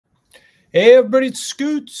Hey, everybody, it's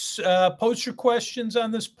Scoots. Post your questions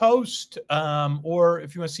on this post, or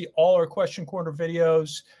if you want to see all our Question Corner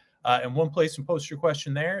videos in one place and post your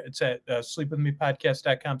question there, it's at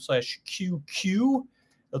sleepwithmepodcast.com/QQ.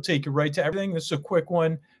 It'll take you right to everything. This is a quick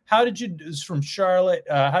one. This is from Charlotte.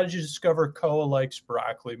 How did you discover Koa likes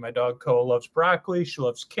broccoli? My dog Koa loves broccoli. She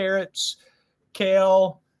loves carrots,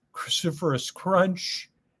 kale, cruciferous crunch.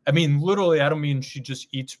 I mean, literally, I don't mean she just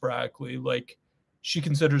eats broccoli. Like, she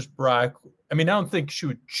considers broccoli. I mean, I don't think she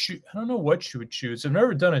would choose. I don't know what she would choose. I've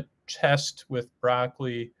never done a test with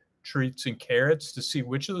broccoli treats and carrots to see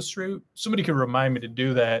which of the fruit. Somebody could remind me to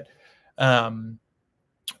do that.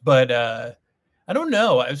 But I don't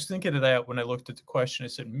know. I was thinking of that when I looked at the question. I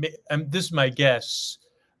said, this is my guess.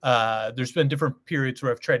 There's been different periods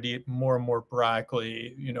where I've tried to eat more and more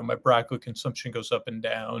broccoli. You know, my broccoli consumption goes up and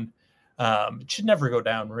down. It should never go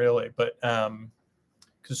down, really, but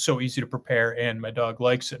because it's so easy to prepare and my dog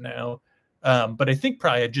likes it now. But I think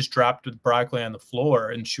probably I just dropped the broccoli on the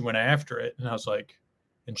floor and she went after it. And I was like,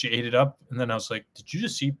 and she ate it up. And then I was like, did you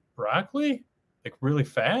just eat broccoli? Like really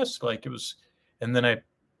fast? Like it was, and then I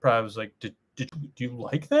probably was like, do you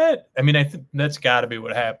like that? I mean, I think that's gotta be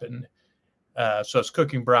what happened. So I was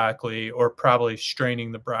cooking broccoli or probably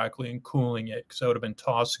straining the broccoli and cooling it because I would have been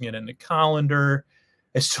tossing it in the colander.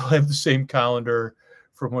 I still have the same colander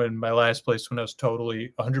from when my last place, when I was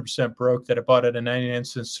totally 100% broke, that I bought at a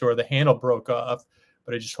 99-cent store. The handle broke off,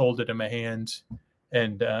 but I just hold it in my hand.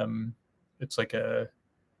 And it's like a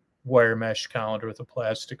wire mesh colander with a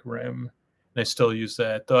plastic rim. And I still use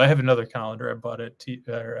that. Though I have another colander I bought at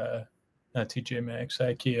not TJ Maxx,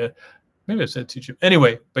 IKEA. Maybe I said TJ.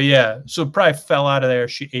 Anyway, but yeah, so it probably fell out of there.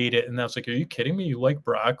 She ate it. And I was like, are you kidding me? You like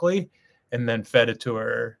broccoli? And then fed it to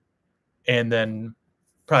her. And then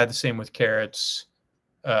probably the same with carrots.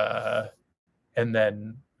 And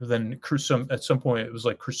then at some point it was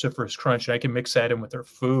like cruciferous crunch, and I can mix that in with her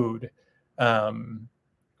food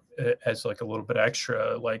as like a little bit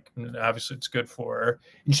extra. Like obviously it's good for her,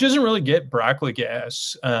 and she doesn't really get broccoli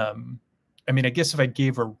gas. I mean, I guess if I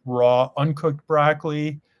gave her raw uncooked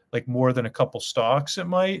broccoli, like more than a couple stalks, it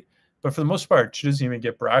might. But for the most part, she doesn't even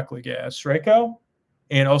get broccoli gas, right, Cal?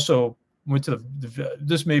 And also went to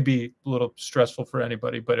this may be a little stressful for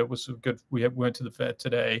anybody, but it was good. We went to the vet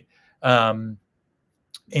today, and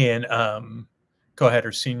Go had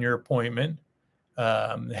her senior appointment.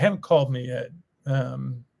 They haven't called me yet,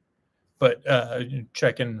 but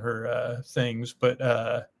checking her things, but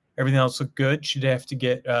everything else looked good. She'd have to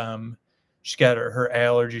get she got her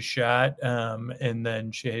allergy shot, and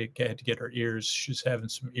then she had to get her ears. She's having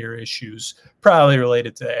some ear issues, probably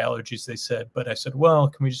related to allergies, they said. But I said, well,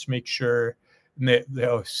 can we just make sure? And they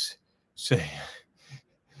always say,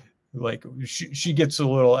 like, she gets a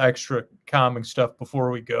little extra calming stuff before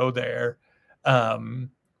we go there.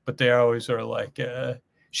 But they always are like,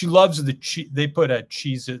 she loves they put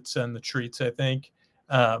Cheez-Its on the treats, I think.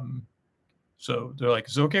 So they're like,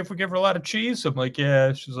 is it okay if we give her a lot of cheese? I'm like,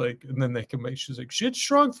 yeah. She's like, and then she's like, she had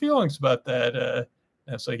strong feelings about that. And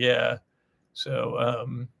I was like, yeah. So,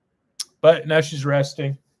 but now she's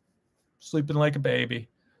resting, sleeping like a baby.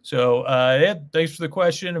 So, yeah, thanks for the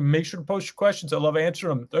question, and make sure to post your questions. I love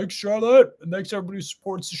answering them. Thanks, Charlotte. And thanks everybody who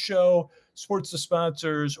supports the show, supports the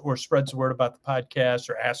sponsors, or spreads the word about the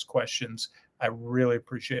podcast or asks questions. I really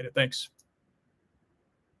appreciate it. Thanks.